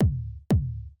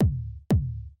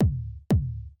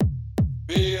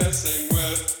BSing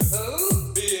with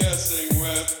Who? BSing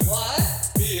with What?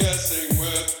 BSing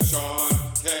with Sean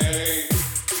K.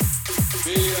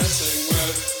 BSing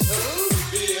with Who?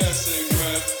 BSing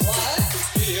with What?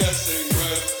 BSing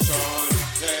with Sean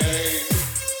K.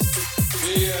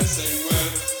 BSing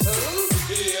with Who?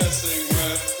 BSing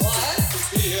with What?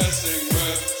 BSing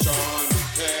with Sean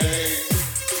K.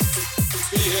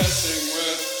 BSing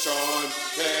with Sean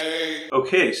K.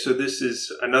 Okay, so this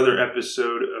is another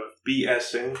episode of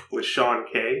BSing with Sean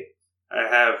K. I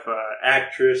have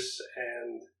actress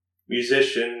and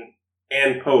musician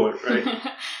and poet, right?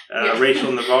 Yeah.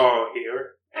 Rachel Navarro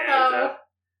here. And Hello.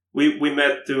 we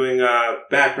met doing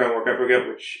background work. I forget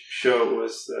which show it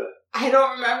was. I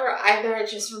don't remember either. I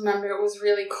just remember it was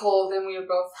really cold and we were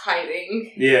both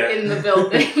hiding Yeah. in the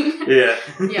building. Yeah.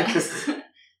 Yes. It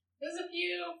was a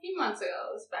few months ago.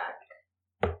 It was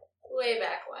back. Way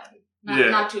back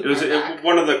when. Not too It was far back.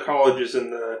 one of the colleges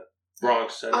in the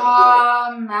Bronx.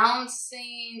 Mount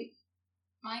St.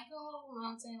 Michael?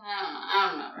 Mount St. I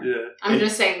don't remember. Yeah. I'm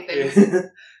just saying things. Yeah.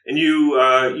 And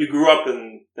you grew up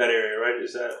in that area, right?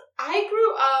 Is that? I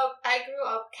grew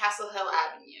up Castle Hill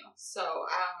Avenue, so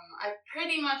I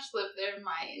pretty much lived there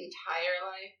my entire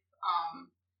life.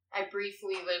 I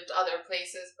briefly lived other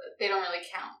places, but they don't really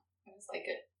count. It was like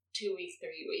a 2-week,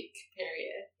 3-week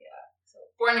period. Yeah. So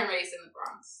born and raised in the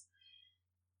Bronx.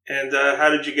 And how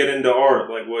did you get into art?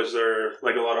 Like, was there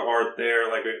like a lot of art there?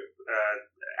 Like,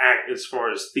 act as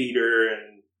far as theater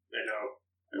and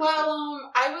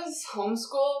Well, I was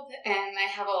homeschooled and I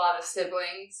have a lot of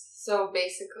siblings. So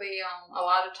basically, a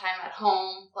lot of time at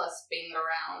home plus being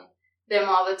around them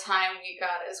all the time, we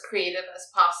got as creative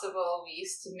as possible. We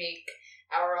used to make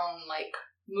our own, like,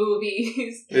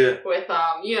 movies Yeah. with,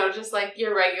 just like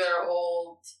your regular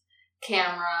old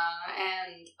camera.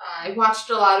 And I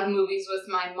watched a lot of movies with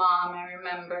my mom. I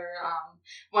remember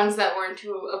ones that weren't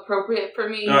too appropriate for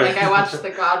me. Oh, Like, yeah. I watched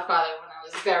The Godfather when I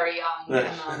was very young.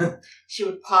 Nice. And she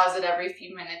would pause it every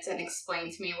few minutes and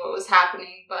explain to me what was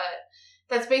happening. But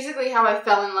that's basically how I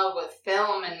fell in love with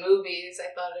film and movies.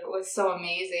 I thought it was so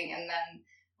amazing. And then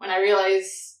when I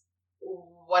realized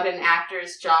what an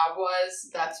actor's job was,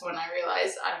 that's when I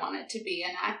realized I wanted to be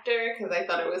an actor because I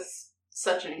thought it was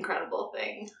such an incredible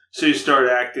thing. So you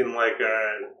started acting like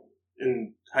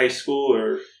in high school,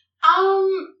 or?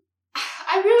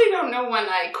 I really don't know when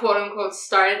I quote unquote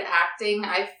started acting.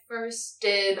 I first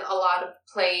did a lot of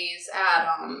plays at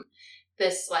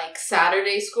this like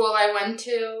Saturday school I went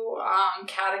to,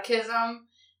 catechism,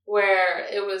 where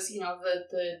it was,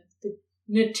 the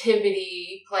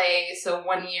nativity play. So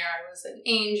one year I was an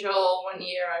angel, one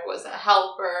year I was a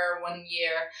helper, one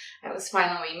year I was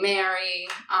finally Mary.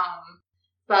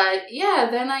 But yeah,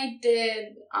 then I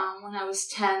did, when I was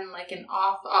 10, like an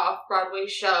off-Broadway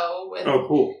show with Oh,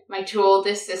 cool. my 2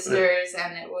 oldest sisters,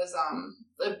 and it was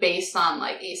based on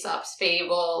like Aesop's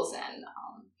fables, and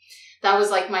that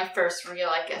was like my first real,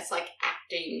 I guess, like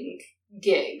acting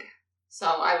gig. So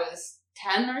I was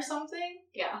 10 or something.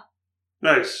 Yeah.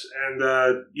 Nice.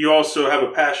 And you also have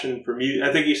a passion for music.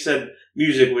 I think you said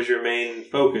music was your main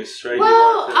focus, right?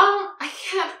 Well, You wanted I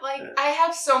can't, like, I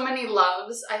have so many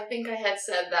loves. I think I had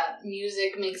said that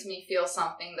music makes me feel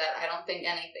something that I don't think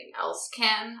anything else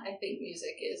can. I think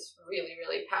music is really,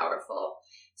 really powerful.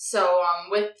 So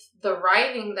with the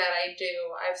writing that I do,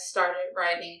 I've started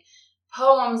writing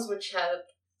poems, which have,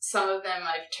 some of them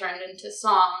I've turned into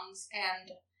songs,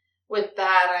 and with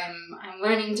that, I'm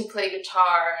learning to play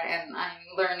guitar, and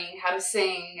I'm learning how to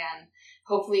sing, and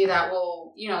hopefully that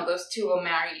will, those two will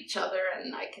marry each other,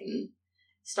 and I can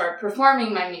start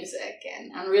performing my music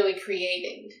and really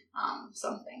creating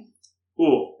something.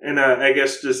 Cool. And I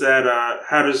guess does that,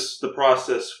 how does the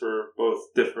process for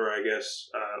both differ, I guess,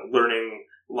 learning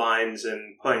lines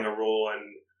and playing a role and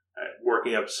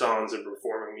working up songs and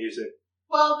performing music?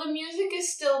 Well, the music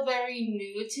is still very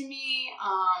new to me.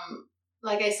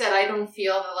 Like I said, I don't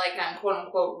feel that like I'm quote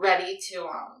unquote ready to,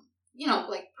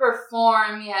 like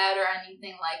perform yet or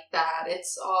anything like that.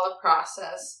 It's all a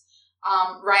process.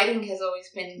 Writing has always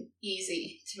been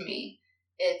easy to me.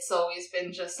 It's always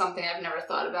been just something I've never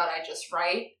thought about. I just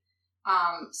write.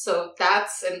 So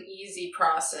that's an easy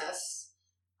process.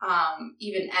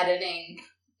 Even editing,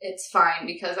 it's fine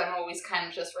because I'm always kind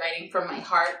of just writing from my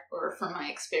heart or from my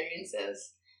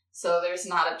experiences. So there's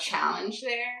not a challenge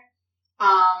there.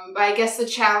 But I guess the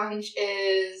challenge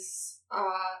is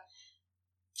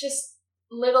just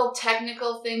little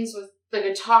technical things with the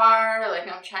guitar. Like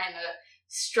I'm trying to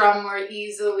strum more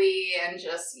easily and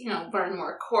just, learn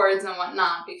more chords and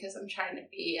whatnot because I'm trying to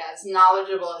be as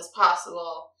knowledgeable as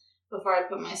possible before I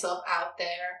put myself out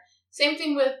there. Same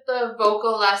thing with the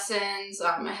vocal lessons.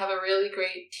 I have a really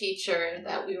great teacher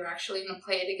that we were actually going to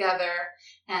play together,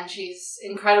 and she's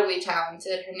incredibly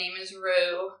talented. Her name is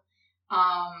Rue.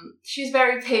 She's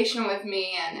very patient with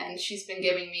me, and she's been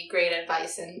giving me great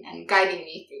advice and guiding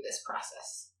me through this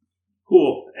process.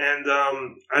 Cool. And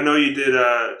I know you did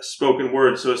spoken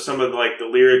word, so some of like the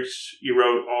lyrics you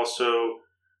wrote also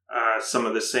some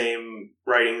of the same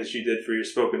writings you did for your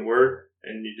spoken word,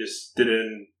 and you just did it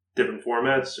in different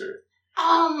formats, or?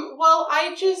 Well,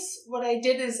 what I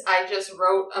did is I just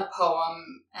wrote a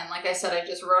poem, and like I said, I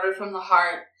just wrote it from the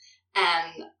heart,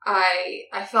 and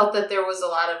I felt that there was a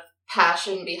lot of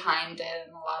passion behind it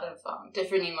and a lot of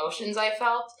different emotions I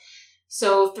felt.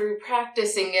 So through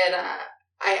practicing it,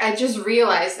 I just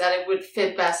realized that it would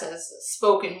fit best as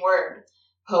spoken word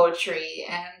poetry,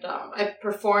 and I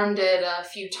performed it a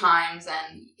few times,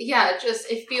 and yeah,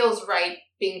 it feels right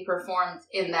being performed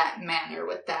in that manner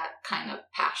with that kind of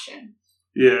passion.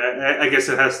 Yeah, I guess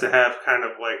it has to have kind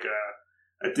of like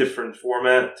a different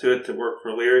format to it to work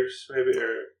for lyrics, maybe,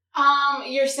 or...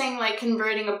 You're saying like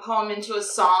converting a poem into a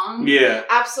song? Yeah.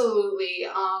 Absolutely.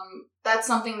 That's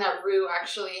something that Rue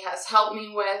actually has helped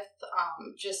me with,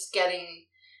 just getting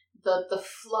the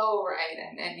flow right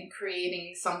and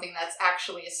creating something that's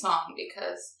actually a song,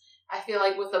 because I feel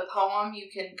like with a poem you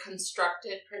can construct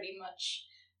it pretty much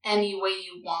any way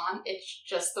you want. It's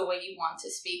just the way you want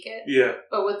to speak it. Yeah.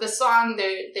 But with the song,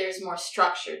 there's more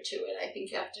structure to it. I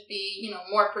think you have to be,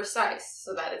 more precise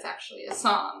so that it's actually a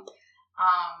song.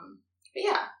 But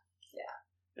yeah.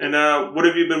 And what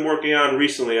have you been working on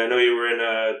recently? I know you were in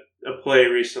a play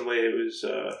recently. It was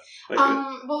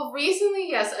well, recently,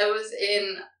 yes, I was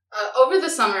in over the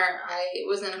summer. I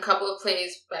was in a couple of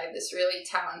plays by this really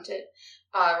talented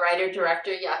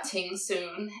writer-director Ya-Ting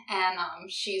Soon, and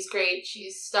she's great.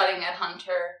 She's studying at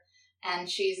Hunter, and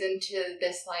she's into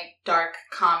this like dark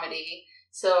comedy.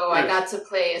 So nice. I got to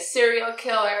play a serial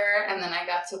killer, and then I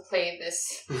got to play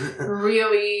this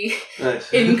really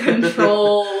in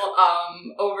control,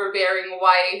 overbearing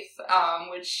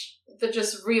wife, which they're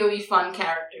just really fun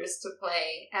characters to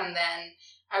play. And then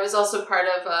I was also part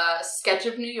of a Sketch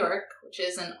of New York, which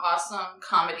is an awesome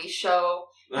comedy show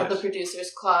at the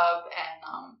Producers Club,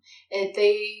 and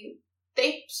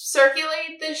they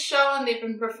circulate this show, and they've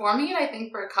been performing it, I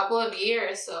think, for a couple of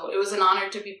years. So it was an honor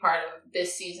to be part of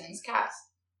this season's cast.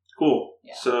 Cool.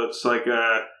 Yeah. So it's like,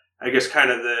 I guess, kind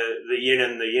of the yin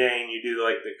and the yang. You do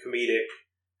like the comedic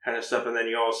kind of stuff, and then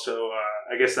you also,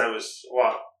 I guess that was a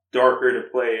lot darker to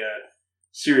play a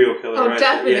serial killer. Oh, right?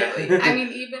 definitely. Yeah. I mean,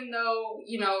 even though,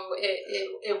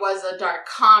 it was a dark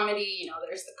comedy,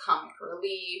 there's the comic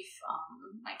relief.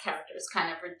 My character is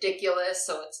kind of ridiculous,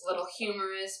 so it's a little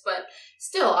humorous, but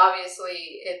still,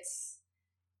 obviously, it's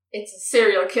a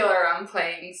serial killer I'm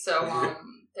playing, so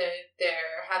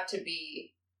there had to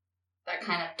be that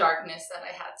kind of darkness that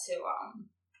I had to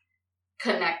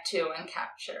connect to and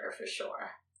capture, for sure.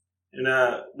 And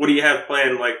what do you have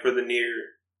planned, like, for the near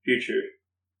future?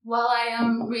 Well, I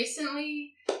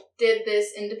recently did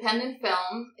this independent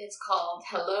film. It's called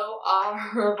Hello Au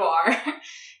Revoir,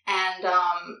 and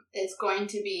it's going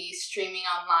to be streaming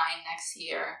online next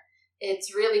year.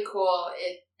 It's really cool.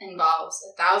 It involves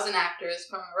 1,000 actors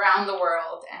from around the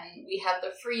world, and we had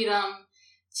the freedom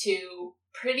to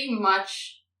pretty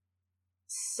much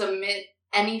submit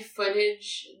any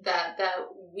footage that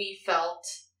we felt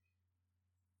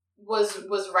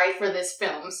was right for this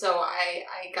film. So I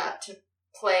got to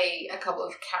play a couple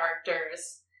of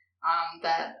characters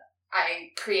that I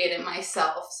created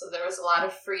myself, so there was a lot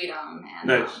of freedom, and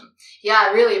nice. Yeah,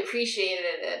 I really appreciated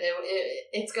it.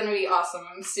 It's going to be awesome.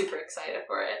 I'm super excited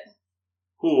for it.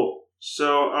 Cool.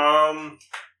 So,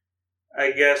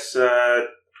 I guess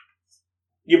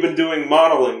you've been doing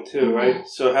modeling too, mm-hmm. right?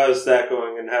 So how's that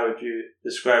going, and how would you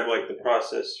describe like the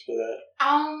process for that?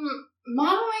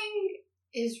 Modeling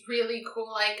is really cool.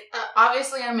 Like,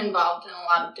 obviously I'm involved in a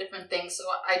lot of different things, so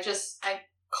I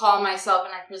call myself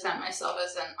and I present myself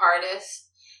as an artist.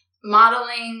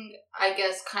 Modeling, I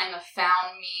guess, kind of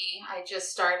found me. I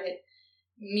just started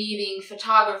meeting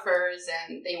photographers,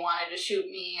 and they wanted to shoot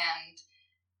me, and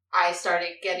I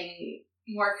started getting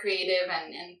more creative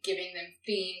and giving them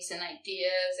themes and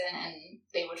ideas, and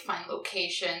they would find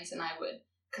locations, and I would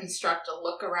construct a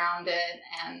look around it,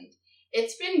 and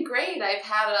it's been great. I've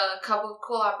had a couple of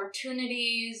cool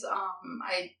opportunities.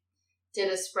 I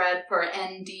did a spread for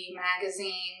ND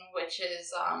Magazine, which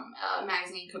is a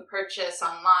magazine you could purchase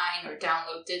online or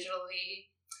download digitally.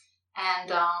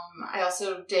 And I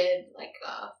also did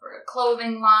for a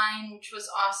clothing line, which was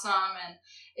awesome. And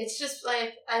it's just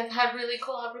like I've had really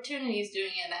cool opportunities doing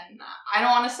it, and I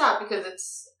don't want to stop because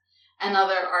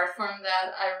another art form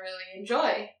that I really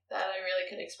enjoy, that I really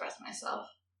could express myself.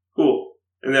 Cool.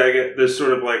 And then I get there's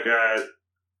sort of like a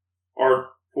art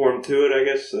form to it, I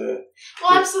guess.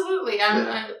 Well, absolutely.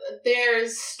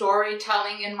 There's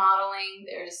storytelling in modeling.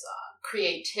 There's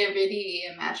creativity,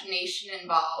 imagination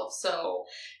involved. So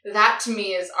that to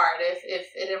me is art. If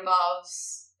it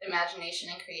involves imagination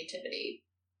and creativity,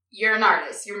 you're an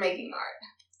artist. You're making art.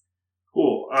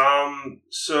 Cool.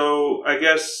 So I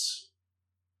guess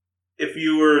if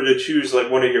you were to choose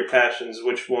like one of your passions,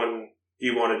 which one do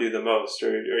you want to do the most, or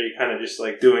are you kind of just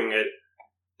like doing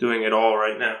it all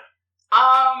right now?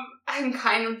 I'm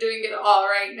kind of doing it all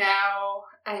right now.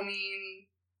 I mean,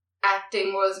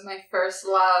 acting was my first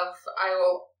love. I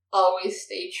will always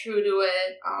stay true to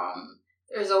it.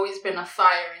 There's always been a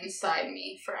fire inside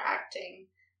me for acting.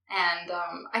 And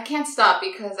I can't stop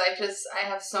because I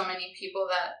have so many people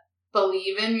that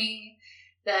believe in me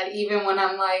that even when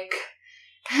I'm like,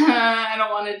 I don't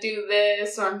want to do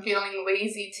this, or I'm feeling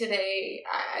lazy today,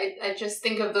 I just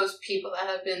think of those people that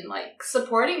have been like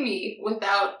supporting me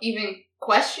without even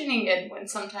questioning it when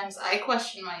sometimes I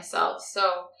question myself.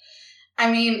 So,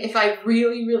 I mean, if I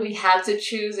really, really had to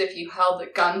choose, if you held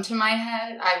a gun to my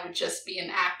head, I would just be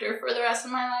an actor for the rest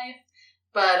of my life.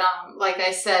 But like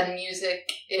I said,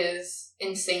 music is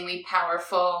insanely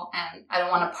powerful and I don't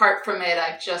want to part from it.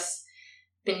 I've just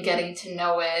been getting to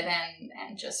know it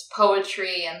and just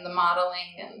poetry and the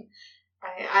modeling, and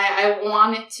I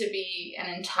want it to be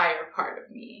an entire part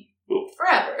of me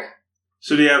forever.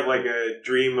 So do you have like a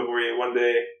dream of where you one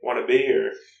day want to be, or?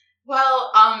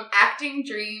 Well, acting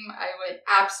dream, I would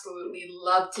absolutely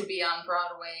love to be on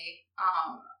Broadway.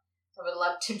 I would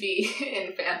love to be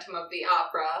in Phantom of the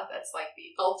Opera. That's like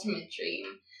the ultimate dream.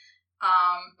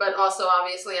 But also,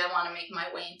 obviously, I want to make my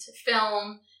way into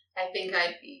film. I think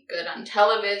I'd be good on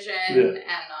television and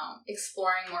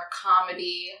exploring more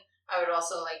comedy. I would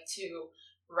also like to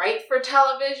write for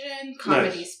television,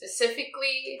 comedy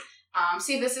specifically.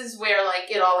 See, this is where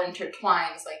like it all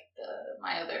intertwines, like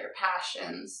my other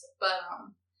passions. But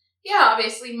yeah,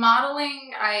 obviously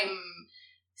modeling, I'm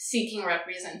seeking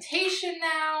representation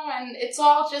now, and it's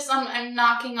all just I'm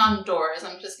knocking on doors.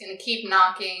 I'm just gonna keep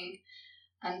knocking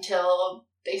until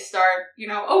they start,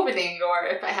 opening, or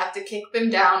if I have to kick them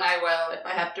down, I will. If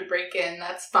I have to break in,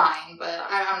 that's fine, but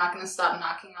I'm not going to stop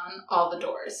knocking on all the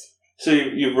doors. So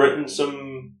you've written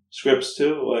some scripts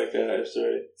too?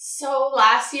 Sorry. So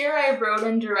last year I wrote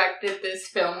and directed this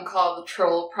film called The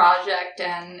Troll Project,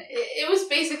 and it was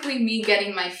basically me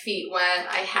getting my feet wet.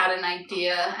 I had an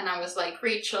idea, and I was like,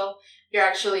 Rachel, you're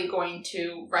actually going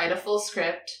to write a full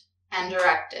script and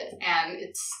direct it, and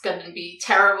it's going to be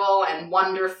terrible and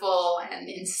wonderful and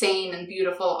insane and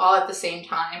beautiful all at the same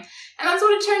time. And that's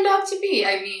what it turned out to be.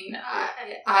 I mean,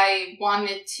 I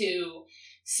wanted to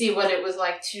see what it was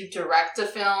like to direct a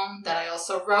film that I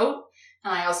also wrote,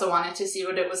 and I also wanted to see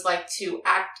what it was like to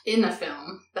act in a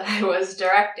film that I was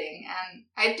directing, and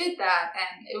I did that,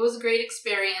 and it was a great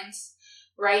experience.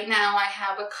 Right now, I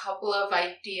have a couple of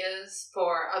ideas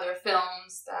for other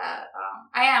films that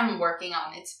I am working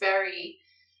on. It's very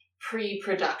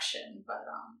pre-production, but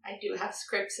I do have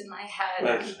scripts in my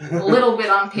head and a little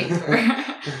bit on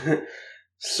paper.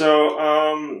 So,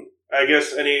 I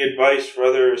guess any advice for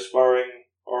other aspiring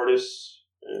artists?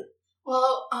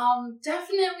 Well,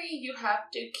 definitely you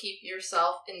have to keep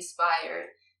yourself inspired.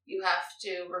 You have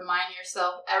to remind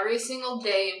yourself every single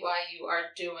day why you are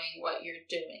doing what you're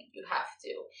doing. You have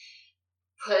to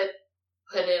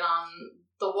put it on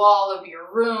the wall of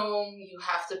your room. You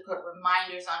have to put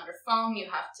reminders on your phone. You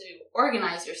have to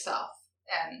organize yourself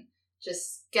and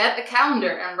just get a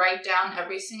calendar and write down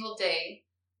every single day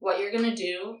what you're going to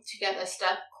do to get a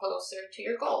step closer to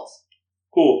your goals.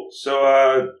 Cool.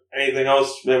 So, anything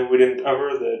else maybe we didn't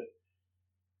cover that?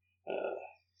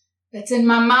 That's in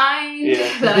my mind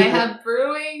that I have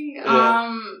brewing.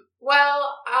 Yeah.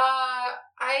 Well,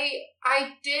 I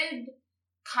did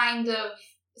kind of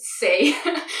say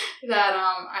that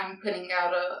I'm putting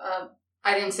out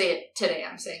I didn't say it today.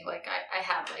 I'm saying like I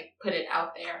have like put it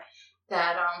out there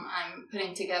that I'm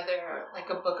putting together like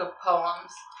a book of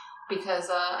poems, because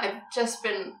I've just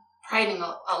been writing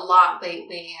a lot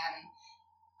lately, and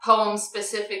poems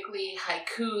specifically,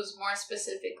 haikus more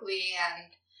specifically, and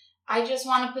I just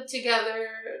want to put together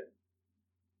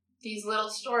these little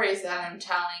stories that I'm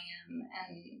telling,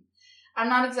 and I'm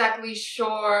not exactly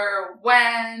sure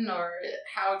when or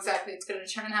how exactly it's going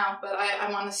to turn out, but I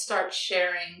want to start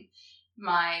sharing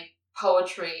my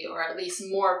poetry, or at least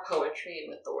more poetry,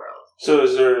 with the world. So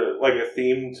is there like a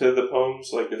theme to the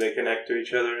poems? Like, do they connect to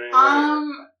each other?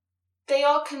 They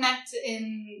all connect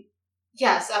in,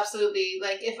 yes, absolutely.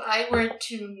 Like, if I were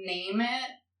to name it,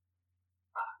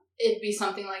 it'd be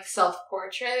something like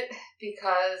self-portrait,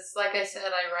 because like I said,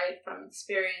 I write from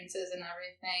experiences and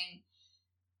everything.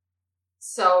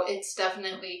 So it's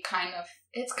definitely kind of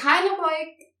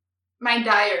like my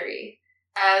diary,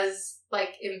 as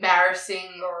like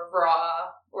embarrassing or raw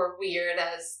or weird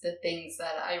as the things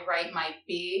that I write might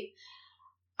be.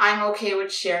 I'm okay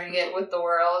with sharing it with the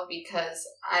world because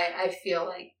I feel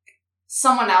like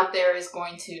someone out there is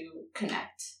going to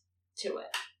connect to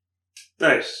it.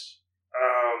 Nice.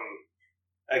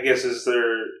 I guess, is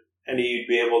there any you'd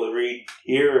be able to read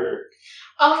here? Or?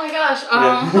 Oh my gosh.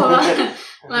 Hold on.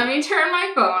 Let me turn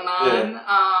my phone on.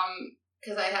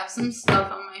 Because I have some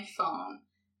stuff on my phone.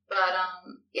 But,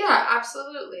 yeah,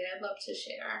 absolutely. I'd love to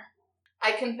share.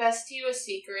 I confessed to you a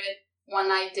secret,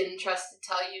 one I didn't trust to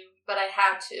tell you, but I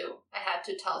had to. I had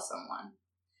to tell someone.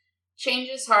 Change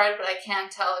is hard, but I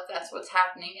can't tell if that's what's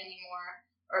happening anymore,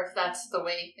 or if that's the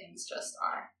way things just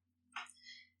are.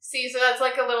 See, so that's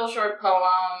like a little short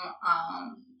poem.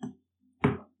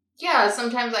 Yeah,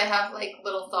 sometimes I have like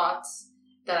little thoughts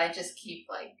that I just keep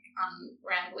like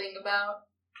rambling about.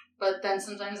 But then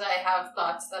sometimes I have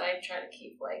thoughts that I try to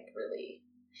keep like really,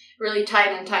 really tight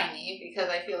and tiny, because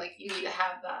I feel like you need to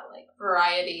have that like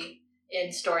variety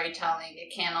in storytelling.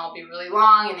 It can't all be really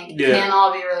long, and it can't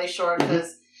all be really short,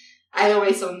 because either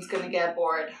way someone's going to get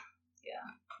bored.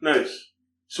 Yeah. Nice.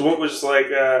 So what was like,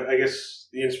 I guess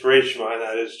the inspiration behind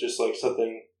that is just like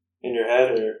something in your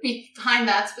head, or? Behind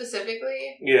that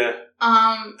specifically? Yeah.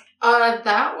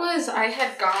 That was, I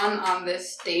had gone on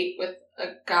this date with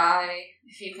a guy,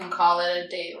 if you can call it a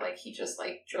date, like he just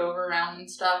like drove around and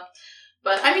stuff.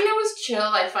 But I mean, it was chill.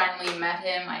 I finally met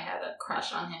him. I had a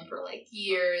crush on him for like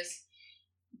years.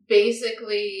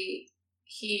 Basically,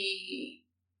 he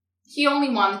only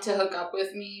wanted to hook up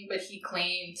with me, but he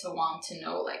claimed to want to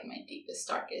know like my deepest,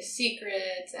 darkest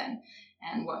secrets and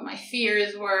what my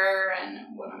fears were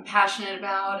and what I'm passionate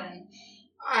about. And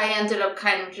I ended up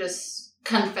kind of just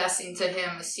confessing to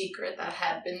him a secret that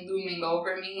had been looming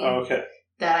over me. Oh, okay.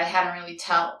 That I hadn't really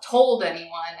told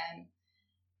anyone. And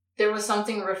there was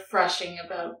something refreshing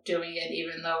about doing it,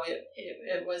 even though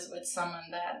it was with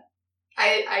someone that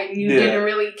I knew didn't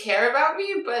really care about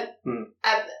me, but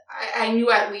I knew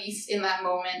at least in that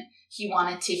moment he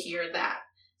wanted to hear that.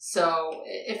 So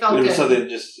it felt good. Something to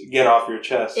just get off your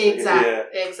chest.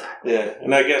 Exactly. Yeah,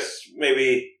 and I guess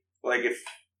maybe like if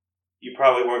you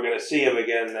probably weren't going to see him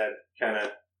again, that kind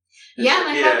of... Yeah, and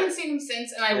I haven't seen him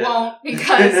since, and I won't,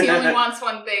 because he only wants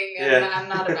one thing, and I'm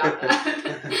not about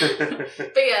that.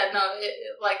 But yeah, no,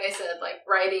 like I said, like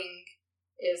writing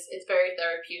it's very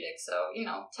therapeutic. So,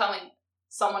 telling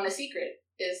someone a secret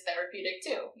is therapeutic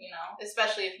too,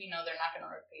 especially if they're not going to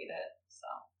repeat it. So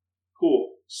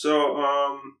cool. So,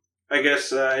 I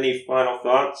guess any final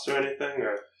thoughts or anything,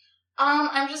 or?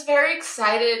 I'm just very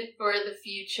excited for the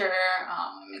future.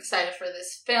 I'm excited for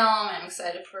this film. I'm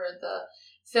excited for the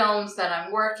films that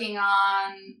I'm working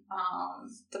on,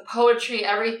 the poetry,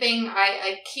 everything.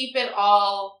 I keep it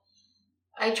all.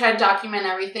 I try to document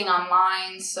everything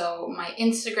online. So my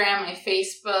Instagram, my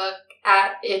Facebook,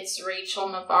 @it's Rachel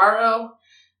Navarro.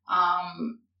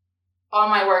 All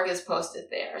my work is posted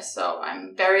there. So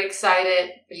I'm very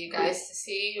excited for you guys to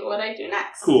see what I do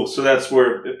next. Cool. So that's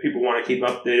where, if people want to keep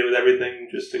updated with everything,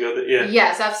 just to go there. Yeah.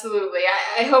 Yes, absolutely.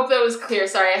 I hope that was clear.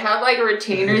 Sorry, I have like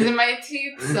retainers in my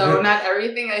teeth, so not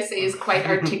everything I say is quite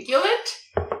articulate.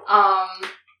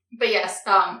 But yes,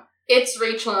 it's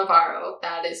Rachel Navarro.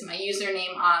 That is my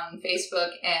username on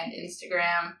Facebook and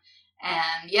Instagram.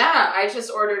 And yeah, I just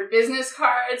ordered business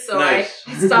cards, so nice.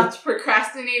 I stopped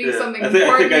procrastinating something important.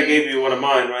 I think I gave you one of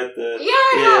mine, right? I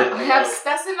have.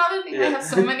 That's another thing. Yeah. I have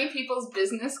so many people's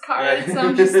business cards. So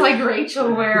I'm just like,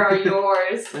 Rachel, where are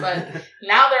yours? But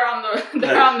now they're on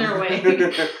their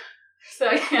way. So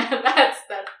yeah, that's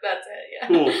it. Yeah.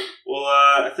 Cool. Well,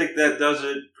 I think that does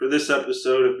it for this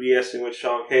episode of BSing with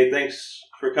Sean K. Thanks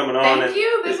for coming on. Thank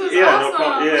you. This was awesome. No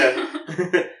problem. Yeah.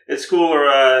 It's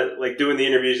cooler, like doing the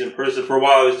interviews in person. For a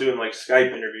while, I was doing like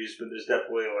Skype interviews, but there's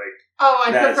definitely like. Oh,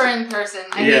 I prefer in person.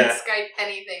 I need Skype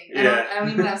anything. I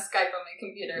don't even have Skype on my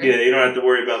computer. Yeah, you don't have to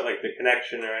worry about like the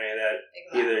connection or any of that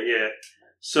either. Yeah.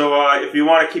 So if you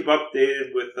want to keep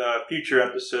updated with future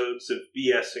episodes of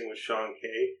BSing with Sean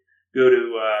K, go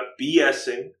to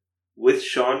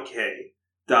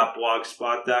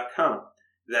bsingwithseank.blogspot.com.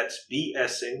 That's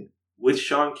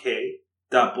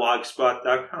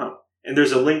bsingwithseank.blogspot.com. And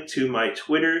there's a link to my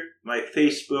Twitter, my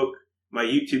Facebook, my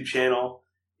YouTube channel,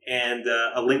 and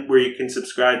a link where you can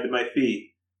subscribe to my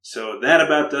feed. So that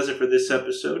about does it for this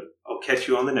episode. I'll catch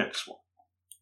you on the next one.